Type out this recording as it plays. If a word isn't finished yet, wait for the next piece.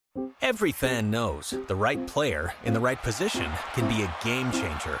Every fan knows the right player in the right position can be a game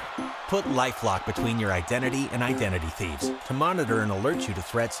changer. Put LifeLock between your identity and identity thieves to monitor and alert you to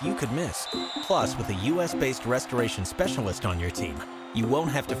threats you could miss. Plus, with a U.S.-based restoration specialist on your team, you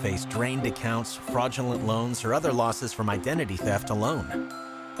won't have to face drained accounts, fraudulent loans, or other losses from identity theft alone.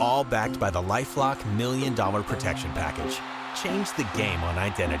 All backed by the LifeLock $1 Million Protection Package. Change the game on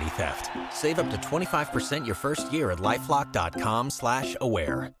identity theft. Save up to 25% your first year at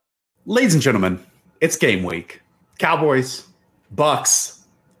LifeLock.com/aware. Ladies and gentlemen, it's game week. Cowboys, Bucs,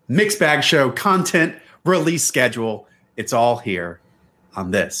 mixed bag show, content, release schedule. It's all here on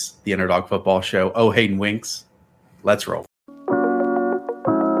this, the Underdog Football Show. Oh, Hayden Winks. Let's roll.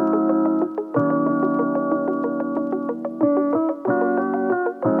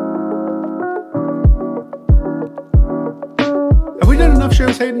 Have we done enough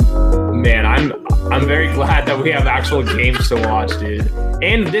shows, Hayden? Man, I'm very glad that we have actual games to watch, dude.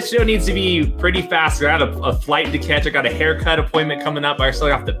 And this show needs to be pretty fast. I got a flight to catch. I got a haircut appointment coming up. I still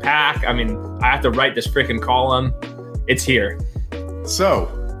have to pack. I mean, I have to write this freaking column. It's here. So,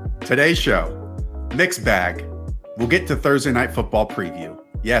 today's show, mixed bag. We'll get to Thursday Night Football preview.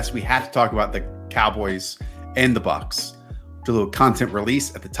 Yes, we have to talk about the Cowboys and the Bucs. Do a little content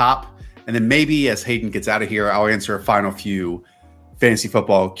release at the top. And then maybe as Hayden gets out of here, I'll answer a final few fantasy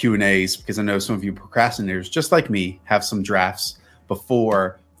football Q&As because I know some of you procrastinators, just like me, have some drafts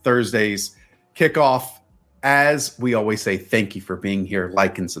before Thursday's kickoff. As we always say, thank you for being here.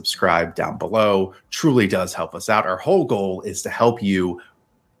 Like and subscribe down below. Truly does help us out. Our whole goal is to help you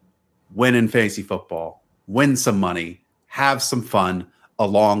win in fantasy football, win some money, have some fun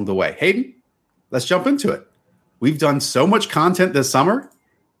along the way. Hayden, let's jump into it. We've done so much content this summer,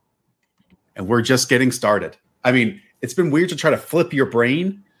 and we're just getting started. I mean, it's been weird to try to flip your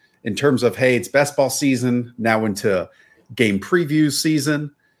brain in terms of, hey, it's best ball season, now into game preview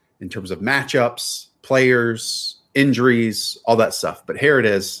season, in terms of matchups, players, injuries, all that stuff. But here it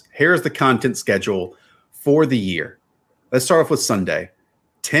is. Here's the content schedule for the year. Let's start off with Sunday,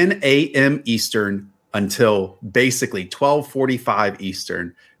 10 a.m. Eastern until basically 12:45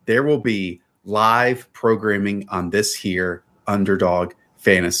 Eastern. There will be live programming on this here Underdog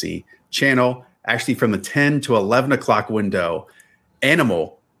Fantasy channel. Actually, from the 10 to 11 o'clock window,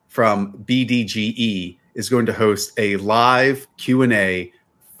 Animal from BDGE is going to host a live Q&A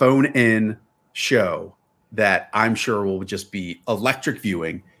phone-in show that I'm sure will just be electric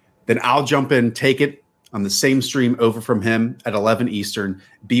viewing. Then I'll jump in, take it on the same stream over from him at 11 Eastern,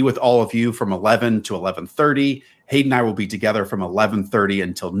 be with all of you from 11 to 11:30. Hayden and I will be together from 11:30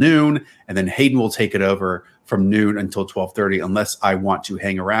 until noon, and then Hayden will take it over from noon until 12:30 unless I want to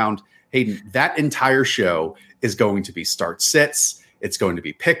hang around. Hayden, that entire show is going to be start sits. It's going to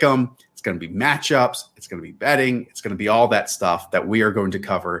be pick 'em. It's going to be matchups. It's going to be betting. It's going to be all that stuff that we are going to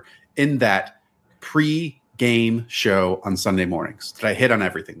cover in that pre-game show on Sunday mornings. Did I hit on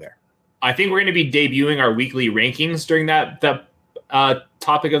everything there? I think we're going to be debuting our weekly rankings during that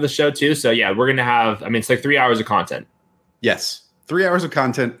topic of the show too. So yeah, we're going to have, it's like 3 hours of content. Yes, 3 hours of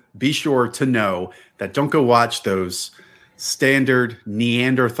content. Be sure to know that don't go watch those standard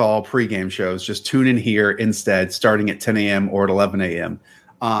Neanderthal pregame shows. Just tune in here instead, starting at 10 a.m. or at 11 a.m.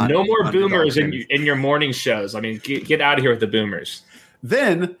 No more boomers in your morning shows. Get out of here with the boomers.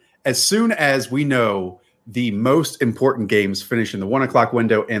 Then, as soon as we know the most important games finish in the 1 o'clock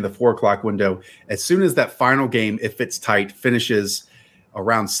window and the 4 o'clock window, as soon as that final game, if it's tight, finishes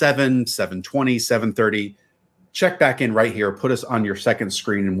around 7:20, 7:30, check back in right here. Put us on your second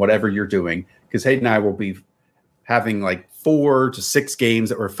screen in whatever you're doing, because Hayden and I will be having like 4 to 6 games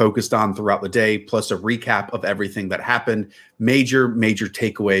that we're focused on throughout the day, plus a recap of everything that happened, major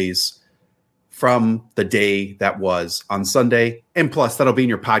takeaways from the day that was on Sunday. And plus, that'll be in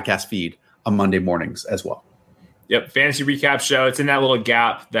your podcast feed on Monday mornings as well. Yep, fantasy recap show. It's in that little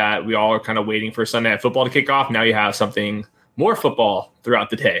gap that we all are kind of waiting for Sunday Night Football to kick off. Now you have something more football throughout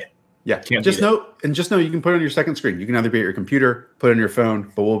the day. Yeah, just know you can put it on your second screen. You can either be at your computer, put it on your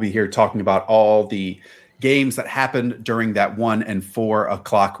phone, but we'll be here talking about all the games that happened during that 1 and 4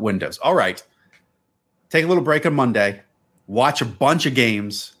 o'clock windows. All right. Take a little break on Monday, watch a bunch of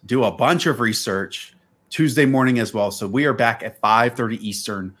games, do a bunch of research Tuesday morning as well. So we are back at 5:30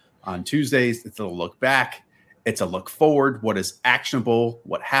 Eastern on Tuesdays. It's a look back. It's a look forward. What is actionable?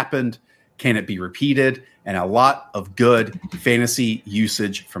 What happened? Can it be repeated? And a lot of good fantasy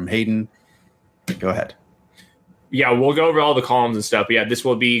usage from Hayden. Go ahead. Yeah, we'll go over all the columns and stuff. But yeah, this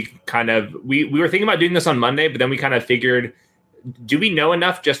will be kind of, we were thinking about doing this on Monday, but then we kind of figured, do we know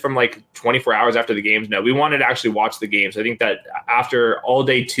enough just from like 24 hours after the games? No, we wanted to actually watch the games. I think that after all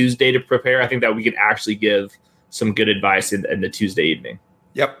day Tuesday to prepare, I think that we can actually give some good advice in the Tuesday evening.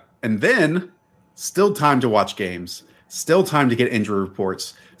 Yep. And then still time to watch games, still time to get injury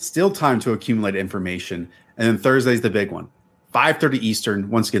reports, still time to accumulate information. And then Thursday's the big one. 5:30 Eastern,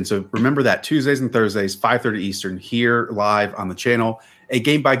 once again. So remember that Tuesdays and Thursdays, 5:30 Eastern, here live on the channel, a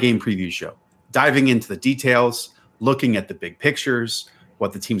game-by-game preview show, diving into the details, looking at the big pictures,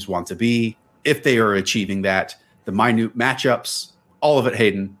 what the teams want to be, if they are achieving that, the minute matchups, all of it,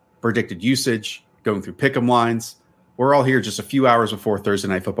 Hayden, predicted usage, going through pick'em lines. We're all here just a few hours before Thursday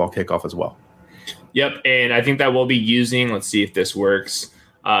Night Football kickoff as well. Yep, and I think that we'll be using, let's see if this works,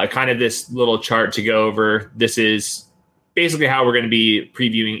 kind of this little chart to go over. This is basically how we're going to be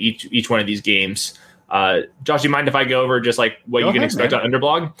previewing each one of these games. Josh, do you mind if I go over just like what you can expect on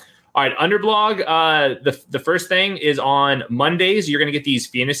Underblog? All right, Underblog, the first thing is on Mondays, you're going to get these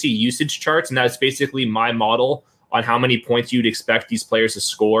fantasy usage charts, and that's basically my model on how many points you'd expect these players to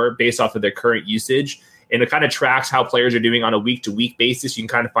score based off of their current usage. And it kind of tracks how players are doing on a week-to-week basis. You can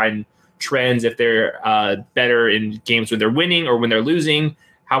kind of find trends if they're better in games when they're winning or when they're losing.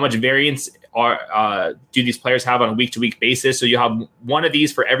 How much variance do these players have on a week-to-week basis? So you have one of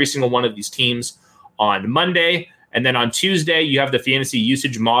these for every single one of these teams on Monday. And then on Tuesday, you have the fantasy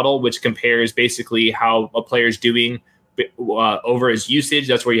usage model, which compares basically how a player is doing over his usage.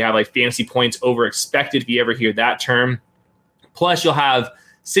 That's where you have like fantasy points over expected, if you ever hear that term. Plus, you'll have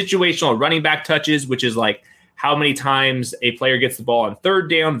situational running back touches, which is like how many times a player gets the ball on third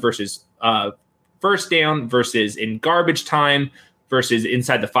down versus first down versus in garbage time versus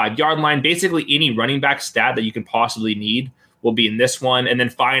inside the 5-yard line. Basically, any running back stat that you can possibly need will be in this one. And then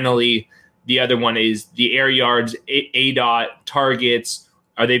finally, the other one is the air yards, ADOT, targets.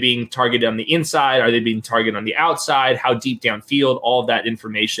 Are they being targeted on the inside? Are they being targeted on the outside? How deep downfield? All of that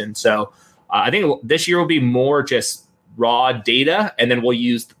information. So I think this year will be more just raw data, and then we'll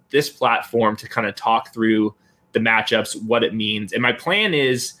use this platform to kind of talk through the matchups, what it means. And my plan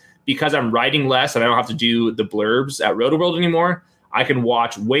is, because I'm writing less and I don't have to do the blurbs at RotoWorld anymore, I can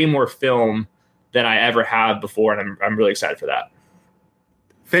watch way more film than I ever have before, and I'm really excited for that.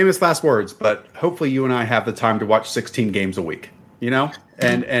 Famous last words, but hopefully you and I have the time to watch 16 games a week,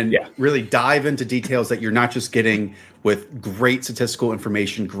 and really dive into details that you're not just getting with great statistical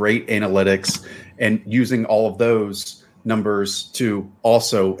information, great analytics, and using all of those numbers to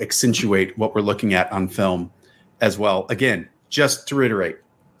also accentuate what we're looking at on film as well. Again, just to reiterate,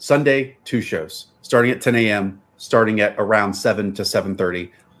 Sunday, 2 shows, starting at 10 a.m., starting at around 7 to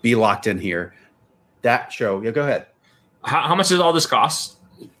 7:30. Be locked in here. That show, go ahead. How much does all this cost?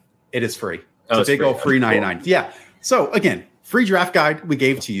 It is free. It's a big old free 99. Cool. Yeah. So again, free draft guide we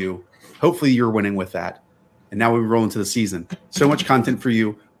gave to you. Hopefully you're winning with that. And now we roll into the season. So much content for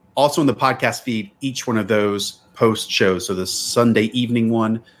you. Also in the podcast feed, each one of those post shows. So the Sunday evening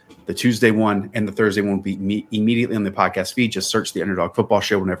one, the Tuesday one, and the Thursday one will be immediately on the podcast feed. Just search the Underdog Football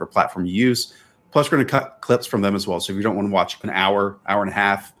Show, whatever platform you use. Plus, we're going to cut clips from them as well. So if you don't want to watch an hour and a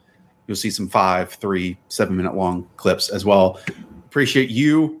half, you'll see some 5, 3, 7-minute long clips as well. Appreciate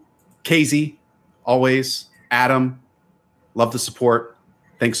you, KZ, always. Adam, love the support.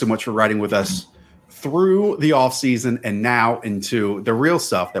 Thanks so much for riding with us through the off season and now into the real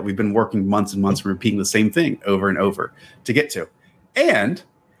stuff that we've been working months and months repeating the same thing over and over to get to. And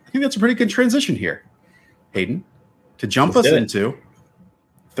I think that's a pretty good transition here, Hayden, to jump us into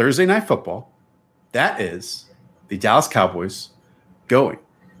Thursday Night Football. That is the Dallas Cowboys going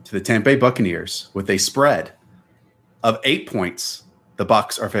to the Tampa Bay Buccaneers with a spread of 8 points. The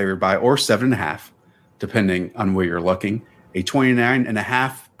Bucs are favored by, or 7.5, depending on where you're looking. A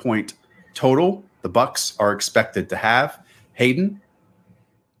 29.5 point total the Bucs are expected to have. Hayden,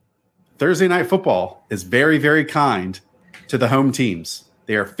 Thursday Night Football is very, very kind to the home teams.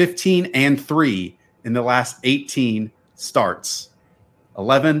 They are 15-3 in the last 18 starts.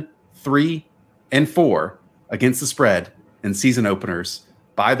 11-3-4 against the spread in season openers.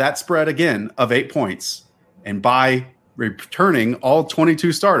 By that spread again of 8 points, and by returning all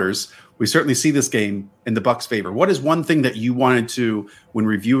 22 starters, we certainly see this game in the Bucs' favor. What is one thing that you wanted to, when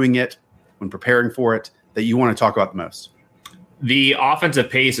reviewing it, when preparing for it, that you want to talk about the most? The offensive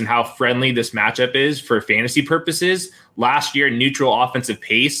pace and how friendly this matchup is for fantasy purposes. Last year, neutral offensive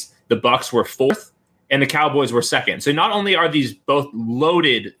pace, the Bucs were 4th and the Cowboys were 2nd. So not only are these both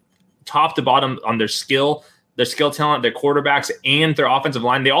loaded top to bottom on their skill talent, their quarterbacks, and their offensive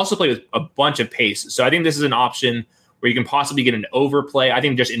line, they also play with a bunch of pace. So I think this is an option where you can possibly get an overplay. I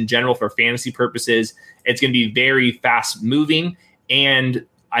think just in general for fantasy purposes, it's going to be very fast moving. And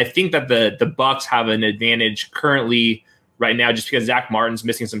I think that the Bucs have an advantage currently right now just because Zach Martin's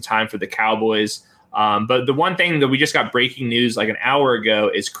missing some time for the Cowboys. But the one thing that we just got breaking news like an hour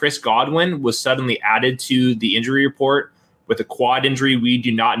ago is Chris Godwin was suddenly added to the injury report with a quad injury. We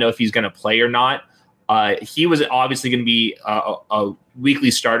do not know if he's going to play or not. He was obviously going to be a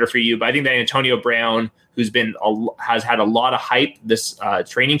weekly starter for you, but I think that Antonio Brown, has had a lot of hype this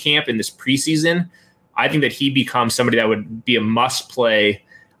training camp and this preseason, I think that he becomes somebody that would be a must play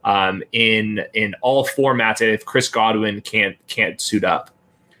in all formats if Chris Godwin can't suit up.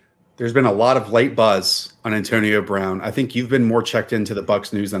 There's been a lot of late buzz on Antonio Brown. I think you've been more checked into the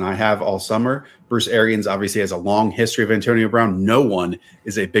Bucs news than I have all summer. Bruce Arians obviously has a long history of Antonio Brown. No one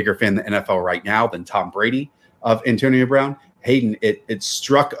is a bigger fan of the NFL right now than Tom Brady of Antonio Brown. Hayden, it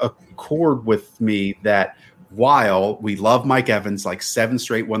struck a chord with me that while we love Mike Evans, like 7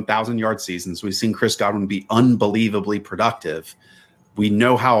 straight 1,000-yard seasons, we've seen Chris Godwin be unbelievably productive. We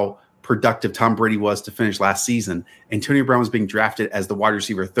know how productive Tom Brady was to finish last season. Antonio Brown was being drafted as the wide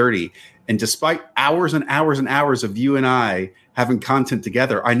receiver 30. And despite hours and hours and hours of you and I having content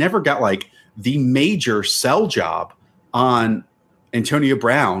together, I never got like the major sell job on Antonio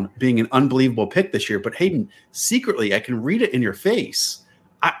Brown being an unbelievable pick this year. But Hayden, secretly, I can read it in your face.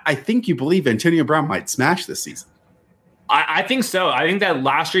 I think you believe Antonio Brown might smash this season. I think so. I think that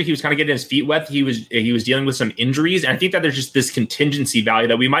last year he was kind of getting his feet wet. He was dealing with some injuries. And I think that there's just this contingency value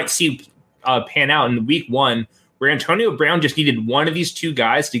that we might see pan out in week 1, where Antonio Brown just needed one of these two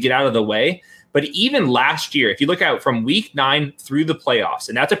guys to get out of the way. But even last year, if you look at from week 9 through the playoffs,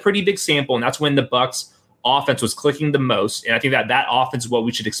 and that's a pretty big sample, and that's when the Bucs offense was clicking the most. And I think that offense is what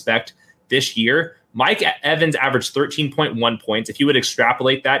we should expect this year. Mike Evans averaged 13.1 points. If you would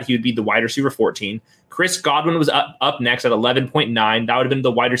extrapolate that, he would be the wide receiver 14. Chris Godwin was up next at 11.9. That would have been the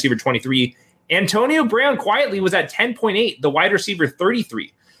wide receiver 23. Antonio Brown quietly was at 10.8, the wide receiver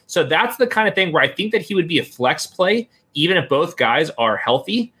 33. So that's the kind of thing where I think that he would be a flex play, even if both guys are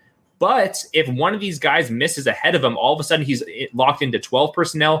healthy. But if one of these guys misses ahead of him, all of a sudden he's locked into 12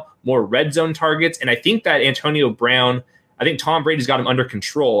 personnel, more red zone targets. And I think that Antonio Brown, I think Tom Brady's got him under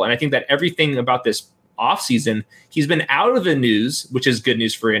control. And I think that everything about this offseason, he's been out of the news, which is good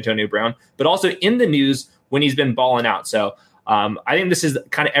news for Antonio Brown, but also in the news when he's been balling out. So I think this is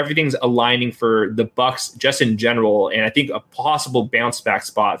kind of everything's aligning for the Bucs just in general. And I think a possible bounce back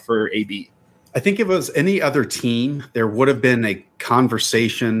spot for AB. I think if it was any other team, there would have been a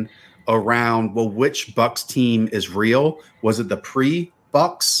conversation around, well, which Bucs team is real? Was it the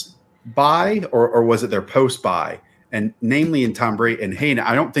pre-Bucs buy or was it their post-buy? And namely in Tom Brady and Hayden,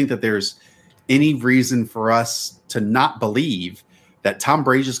 I don't think that there's any reason for us to not believe that Tom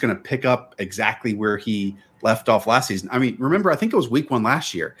Brady's just going to pick up exactly where he left off last season. I mean, remember, I think it was week 1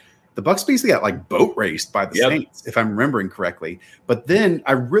 last year. The Bucs basically got like boat raced by the Saints, if I'm remembering correctly. But then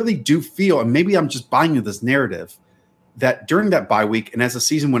I really do feel, and maybe I'm just buying into this narrative, that during that bye week and as the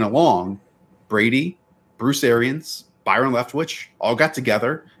season went along, Brady, Bruce Arians, Byron Leftwich all got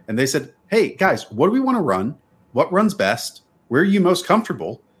together and they said, hey, guys, what do we want to run? What runs best? Where are you most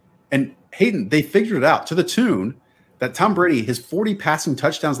comfortable? And Hayden, they figured it out to the tune that Tom Brady, his 40 passing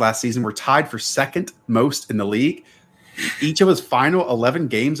touchdowns last season were tied for second most in the league. Each of his final 11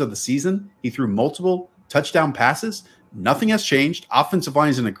 games of the season, he threw multiple touchdown passes. Nothing has changed. Offensive line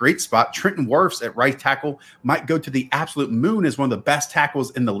is in a great spot. Trenton Wirfs at right tackle might go to the absolute moon as one of the best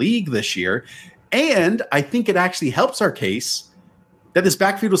tackles in the league this year. And I think it actually helps our case that this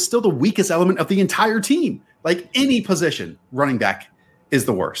backfield is still the weakest element of the entire team. Like any position, running back is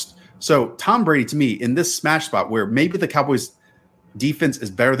the worst. So Tom Brady, to me, in this smash spot where maybe the Cowboys defense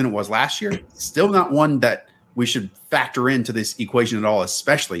is better than it was last year, still not one that we should factor into this equation at all,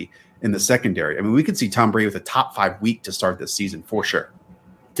 especially in the secondary. I mean, we could see Tom Brady with a top 5 week to start this season for sure.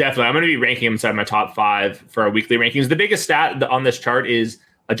 Definitely. I'm going to be ranking him inside my top 5 for our weekly rankings. The biggest stat on this chart is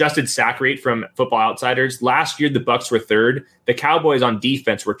adjusted sack rate from Football Outsiders. Last year, the Bucs were 3rd. The Cowboys on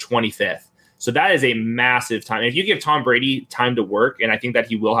defense were 25th. So that is a massive time. And if you give Tom Brady time to work, and I think that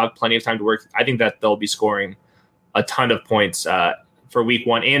he will have plenty of time to work, I think that they'll be scoring a ton of points for week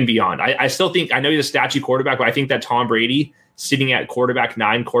 1 and beyond. I still think, I know he's a statue quarterback, but I think that Tom Brady sitting at quarterback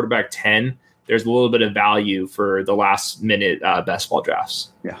 9, quarterback 10, there's a little bit of value for the last minute best ball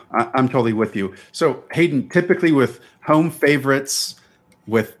drafts. Yeah, I'm totally with you. So Hayden, typically with home favorites,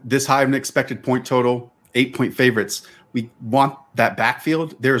 with this high of an expected point total, 8-point favorites, we want that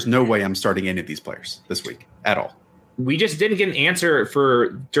backfield. There's no way I'm starting any of these players this week at all. We just didn't get an answer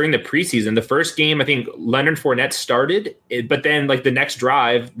for during the preseason. The first game, I think Leonard Fournette started, but then like the next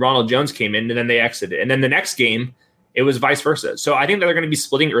drive, Ronald Jones came in and then they exited. And then the next game, it was vice versa. So I think that they're going to be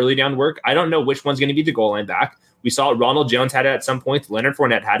splitting early down work. I don't know which one's going to be the goal line back. We saw Ronald Jones had it at some point. Leonard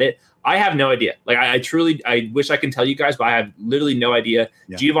Fournette had it. I have no idea. Like I wish I can tell you guys, but I have literally no idea.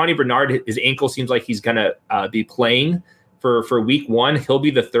 Yeah. Giovanni Bernard, his ankle seems like he's going to be playing for week 1. He'll be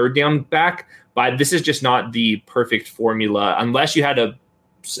the 3rd down back. but this is just not the perfect formula unless you had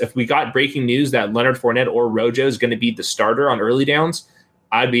if we got breaking news that Leonard Fournette or Rojo is going to be the starter on early downs,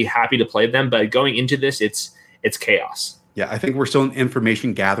 I'd be happy to play them. But going into this, it's chaos. Yeah, I think we're still in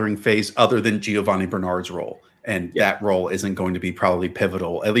information gathering phase other than Giovanni Bernard's role. And that role isn't going to be probably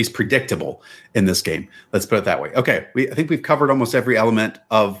pivotal, at least predictable in this game. Let's put it that way. Okay, I think we've covered almost every element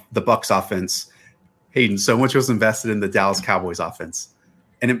of the Bucs offense. Hayden, so much was invested in the Dallas Cowboys offense.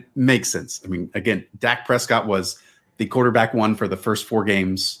 And it makes sense. I mean, again, Dak Prescott was the quarterback one for the first 4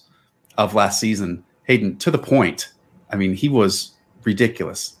 games of last season. Hayden, to the point, I mean, he was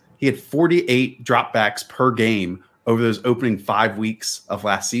ridiculous. He had 48 dropbacks per game over those opening 5 weeks of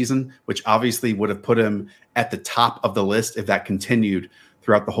last season, which obviously would have put him at the top of the list if that continued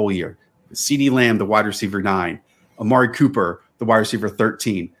throughout the whole year. CeeDee Lamb, the wide receiver 9, Amari Cooper, the wide receiver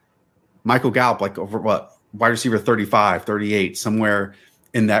 13, Michael Gallup, like over wide receiver 35, 38, somewhere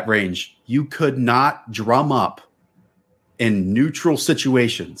in that range. You could not drum up in neutral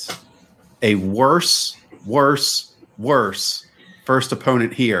situations a worse first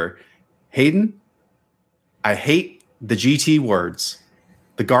opponent here. Hayden, I hate the GT words,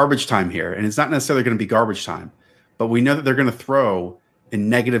 the garbage time here. And it's not necessarily going to be garbage time, but we know that they're going to throw in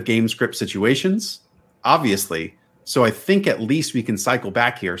negative game script situations, obviously. So I think at least we can circle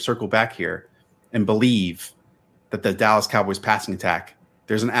back here and believe that the Dallas Cowboys passing attack,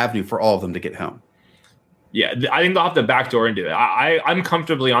 there's an avenue for all of them to get home. Yeah, I think they'll have the backdoor into it. I'm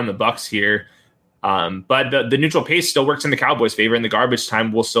comfortably on the Bucs here. But the neutral pace still works in the Cowboys' favor, and the garbage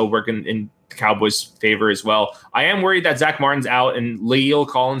time will still work in the Cowboys' favor as well. I am worried that Zach Martin's out, and La'el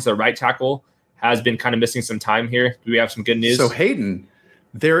Collins, the right tackle, has been kind of missing some time here. Do we have some good news? So, Hayden,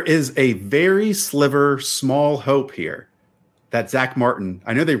 there is a very small hope here that Zach Martin,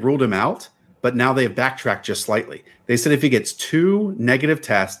 I know they ruled him out, but now they have backtracked just slightly. They said if he gets 2 negative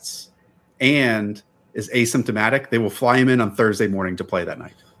tests and is asymptomatic, they will fly him in on Thursday morning to play that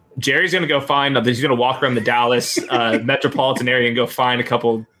night. Jerry's going to go find, he's going to walk around the Dallas metropolitan area and go find a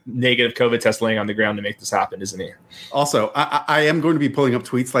couple negative COVID tests laying on the ground to make this happen, isn't he? Also, I am going to be pulling up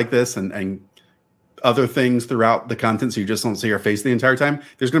tweets like this and other things throughout the content, so you just don't see our face the entire time.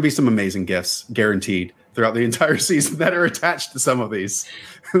 There's going to be some amazing gifts, guaranteed, throughout the entire season that are attached to some of these.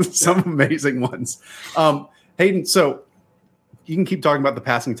 Some amazing ones. Hayden, so you can keep talking about the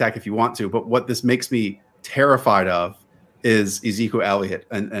passing attack if you want to, but what this makes me terrified of is Ezekiel Elliott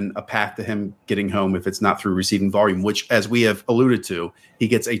and a path to him getting home if it's not through receiving volume, which, as we have alluded to, he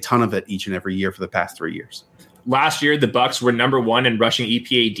gets a ton of it each and every year for the past 3 years. Last year, the Bucs were number 1 in rushing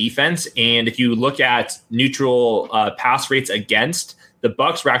EPA defense. And if you look at neutral pass rates against, the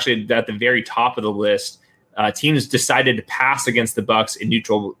Bucs were actually at the very top of the list. Teams decided to pass against the Bucs in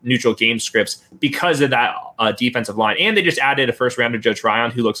neutral game scripts because of that defensive line. And they just added a first rounder, Joe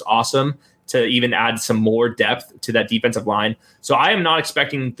Tryon, who looks awesome, to even add some more depth to that defensive line. So I am not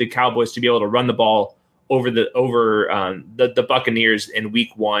expecting the Cowboys to be able to run the ball over the Buccaneers in week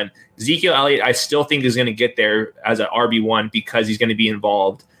 1. Ezekiel Elliott, I still think, is going to get there as an RB1 because he's going to be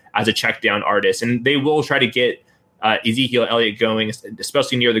involved as a check down artist. And they will try to get Ezekiel Elliott going,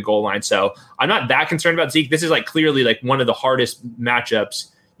 especially near the goal line. So I'm not that concerned about Zeke. This is clearly one of the hardest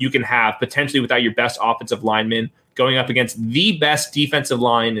matchups you can have, potentially without your best offensive lineman going up against the best defensive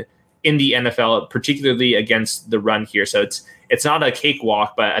line in the NFL, particularly against the run here. So it's not a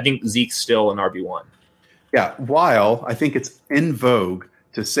cakewalk, but I think Zeke's still an RB1. Yeah, while I think it's in vogue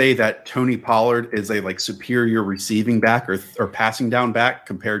to say that Tony Pollard is a superior receiving back or passing down back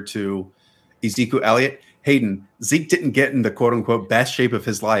compared to Ezekiel Elliott, Hayden, Zeke didn't get in the quote unquote best shape of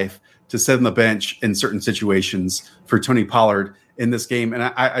his life to sit on the bench in certain situations for Tony Pollard in this game. And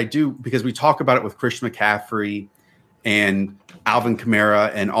I do, because we talk about it with Christian McCaffrey and Alvin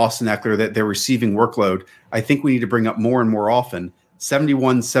Kamara and Austin Eckler, that their receiving workload, I think we need to bring up more and more often.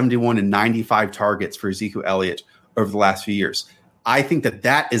 71, and 95 targets for Ezekiel Elliott over the last few years. I think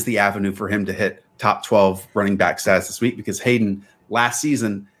that is the avenue for him to hit top 12 running back status this week, because Hayden, last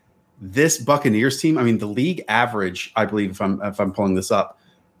season, this Buccaneers team, I mean, the league average, I believe, if I'm pulling this up,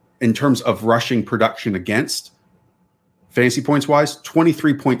 in terms of rushing production against, fantasy points wise,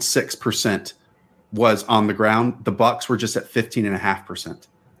 23.6% was on the ground. The Bucs were just at 15.5%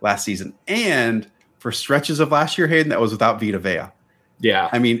 last season. And for stretches of last year, Hayden, that was without Vita Vea. Yeah.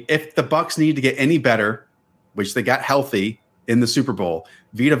 I mean, if the Bucs need to get any better, which they got healthy in the Super Bowl,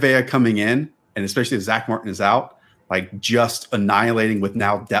 Vita Vea coming in, and especially if Zach Martin is out, just annihilating with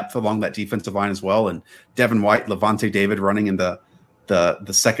now depth along that defensive line as well. And Devin White, Levante David running in the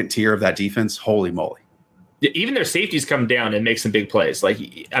second tier of that defense. Holy moly. Even their safeties come down and make some big plays.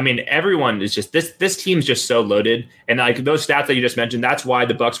 Everyone is just this team's just so loaded. And those stats that you just mentioned, that's why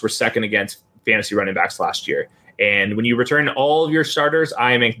the Bucs were second against fantasy running backs last year. And when you return all of your starters,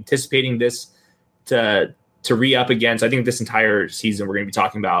 I am anticipating this to re-up against. I think this entire season we're going to be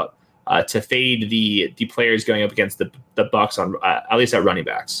talking about to fade the players going up against the Bucs on at least at running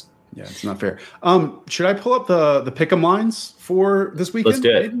backs. Yeah, it's not fair. Should I pull up the pick'em lines for this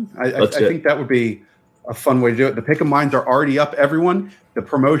weekend? Let's do it. I think that would be a fun way to do it. The pick'em lines are already up, everyone. The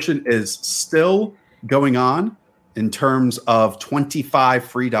promotion is still going on in terms of $25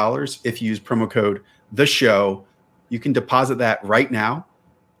 free if you use promo code The Show. You can deposit that right now.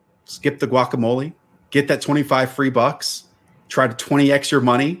 Skip the guacamole. Get that 25 free bucks. Try to 20x your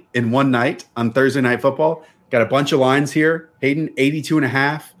money in one night on Thursday Night Football. Got a bunch of lines here. Hayden,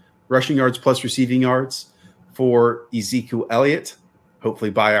 82.5 rushing yards plus receiving yards for Ezekiel Elliott.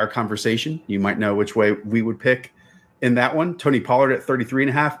 Hopefully by our conversation, you might know which way we would pick in that one. Tony Pollard at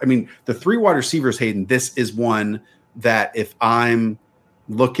 33.5. I mean, the 3 wide receivers, Hayden, this is one that if I'm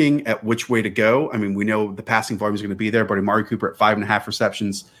looking at which way to go, I mean, we know the passing volume is going to be there, but Amari Cooper at 5.5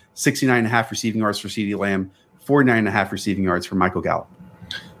 receptions, 69.5 receiving yards for CeeDee Lamb, 49.5 receiving yards for Michael Gallup.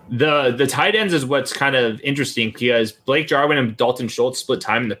 The tight ends is what's kind of interesting because Blake Jarwin and Dalton Schultz split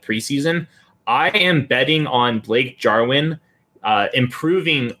time in the preseason. I am betting on Blake Jarwin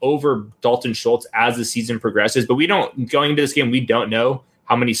improving over Dalton Schultz as the season progresses, but going into this game, we don't know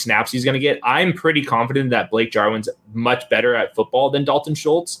how many snaps he's going to get. I'm pretty confident that Blake Jarwin's much better at football than Dalton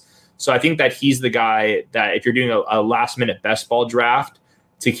Schultz. So I think that he's the guy that if you're doing a last minute best ball draft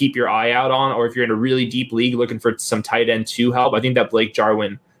to keep your eye out on, or if you're in a really deep league looking for some tight end to help, I think that Blake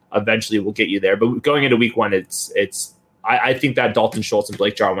Jarwin eventually will get you there. But going into week one, I think that Dalton Schultz and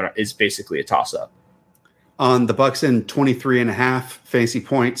Blake Jarwin is basically a toss up. On the Bucs in 23.5 fantasy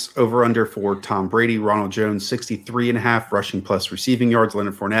points, over under for Tom Brady, Ronald Jones 63.5 rushing plus receiving yards,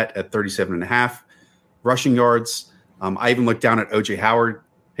 Leonard Fournette at 37.5 rushing yards. I even looked down at OJ Howard,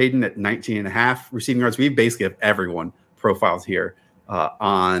 Hayden at 19.5 receiving yards. We basically have everyone profiled here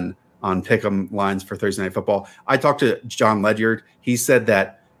on pick'em lines for Thursday Night Football. I talked to John Ledyard. He said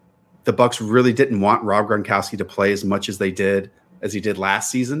that the Bucs really didn't want Rob Gronkowski to play as much as he did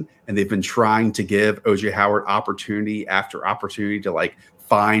last season, and they've been trying to give OJ Howard opportunity after opportunity to like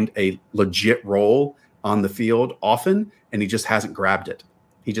find a legit role on the field often, and he just hasn't grabbed it.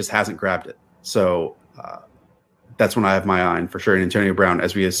 So that's when I have my eye on for sure. And Antonio Brown,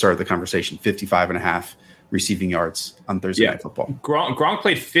 as we had started the conversation, 55.5 receiving yards on Thursday Night Football. Gronk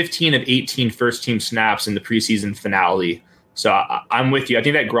played 15 of 18 first-team snaps in the preseason finale. So I'm with you. I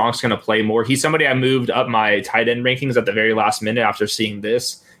think that Gronk's going to play more. He's somebody I moved up my tight end rankings at the very last minute after seeing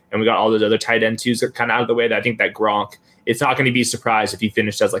this. And we got all those other tight end twos kind of out of the way that I think that Gronk, it's not going to be surprised if he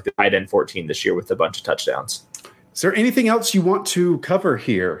finished as like the tight end 14 this year with a bunch of touchdowns. Is there anything else you want to cover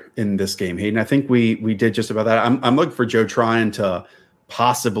here in this game, Hayden? I think we did just about that. I'm looking for Joe Tryon to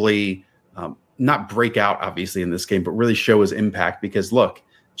possibly not break out, obviously, in this game, but really show his impact because, look,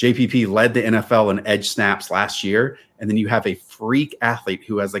 JPP led the NFL in edge snaps last year, and then you have a freak athlete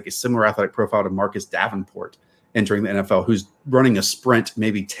who has like a similar athletic profile to Marcus Davenport entering the NFL, who's running a sprint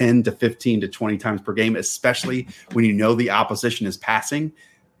maybe 10 to 15 to 20 times per game, especially when you know the opposition is passing,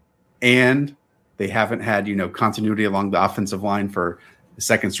 and they haven't had continuity along the offensive line for the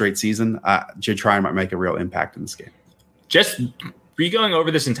second straight season. Joe Tryon might make a real impact in this game. Just going over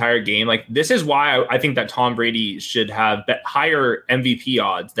this entire game, like this is why I think that Tom Brady should have higher MVP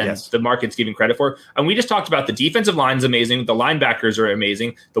odds than the market's giving credit for. And we just talked about the defensive line is amazing. The linebackers are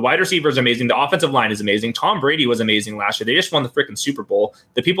amazing. The wide receivers are amazing. The offensive line is amazing. Tom Brady was amazing last year. They just won the freaking Super Bowl.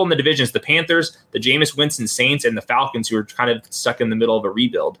 The people in the divisions, the Panthers, the Jameis Winston Saints, and the Falcons, who are kind of stuck in the middle of a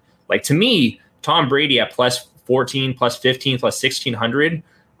rebuild. Like to me, Tom Brady at plus 14, plus 15, plus 1,600,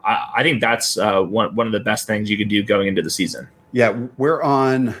 I think that's one of the best things you can do going into the season. Yeah, we're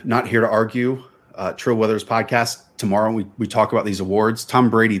on Not Here to Argue, Trill Weathers podcast. Tomorrow we talk about these awards. Tom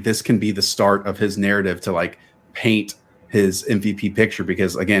Brady, this can be the start of his narrative to like paint his MVP picture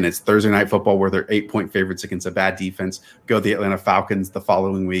because, again, it's Thursday Night Football where they're 8-point favorites against a bad defense. Go the Atlanta Falcons the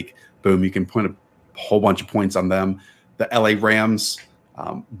following week. Boom, you can put a whole bunch of points on them. The LA Rams,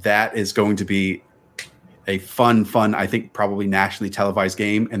 that is going to be a fun, I think probably nationally televised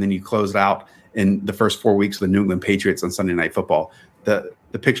game. And then you close it out in the first 4 weeks of the New England Patriots on Sunday Night Football. The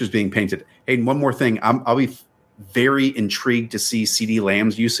picture's being painted. Hey, and one more thing. I'll be very intrigued to see CeeDee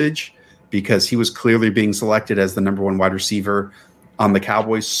Lamb's usage because he was clearly being selected as the number one wide receiver on the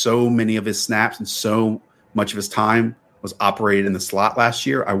Cowboys. So many of his snaps and so much of his time was operated in the slot last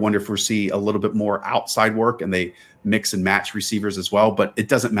year. I wonder if we'll see a little bit more outside work and they mix and match receivers as well. But it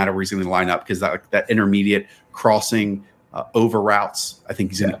doesn't matter where he's going to line up because that intermediate crossing over routes, I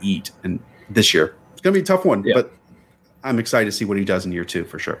think he's going to eat. And this year, it's going to be a tough one, but I'm excited to see what he does in year two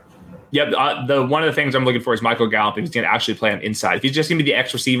for sure. Yep. One of the things I'm looking for is Michael Gallup. If he's going to actually play on inside. If he's just going to be the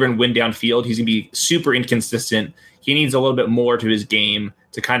X receiver and win downfield, he's going to be super inconsistent. He needs a little bit more to his game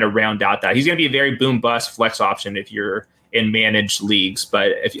to kind of round out that. He's going to be a very boom bust flex option if you're in managed leagues.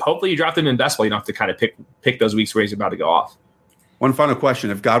 But hopefully you drop them in best ball, you don't have to kind of pick those weeks where he's about to go off. One final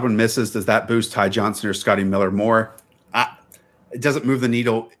question. If Godwin misses, does that boost Ty Johnson or Scotty Miller more? It doesn't move the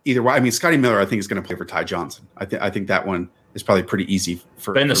needle either way. I mean, Scotty Miller, I think, is going to play for Ty Johnson. I think that one is probably pretty easy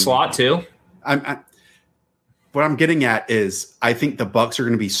for. But in the slot too. What I'm getting at is I think the Bucs are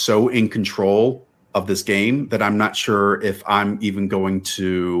going to be so in control of this game that I'm not sure if I'm even going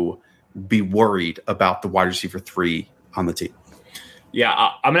to be worried about the wide receiver 3 on the team. Yeah,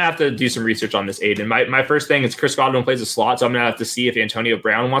 I'm going to have to do some research on this, Aiden. My first thing is Chris Godwin plays the slot, so I'm going to have to see if Antonio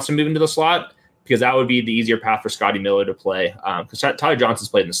Brown wants to move into the slot, because that would be the easier path for Scotty Miller to play, because Tyler Johnson's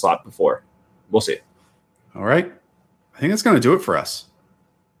played in the slot before. We'll see. All right. I think that's going to do it for us.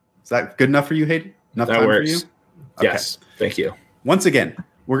 Is that good enough for you, Hayden? Enough that time works. for you? Okay. Yes. Thank you. Once again,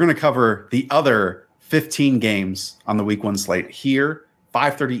 we're going to cover the other 15 games on the week 1 slate here,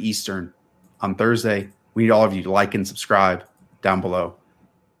 5:30 Eastern on Thursday. We need all of you to like and subscribe down below.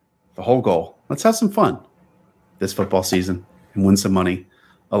 The whole goal, let's have some fun this football season and win some money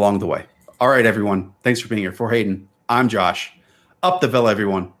along the way. All right, everyone. Thanks for being here. For Hayden, I'm Josh. Up the Villa,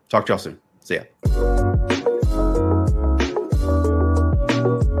 everyone. Talk to y'all soon. See ya.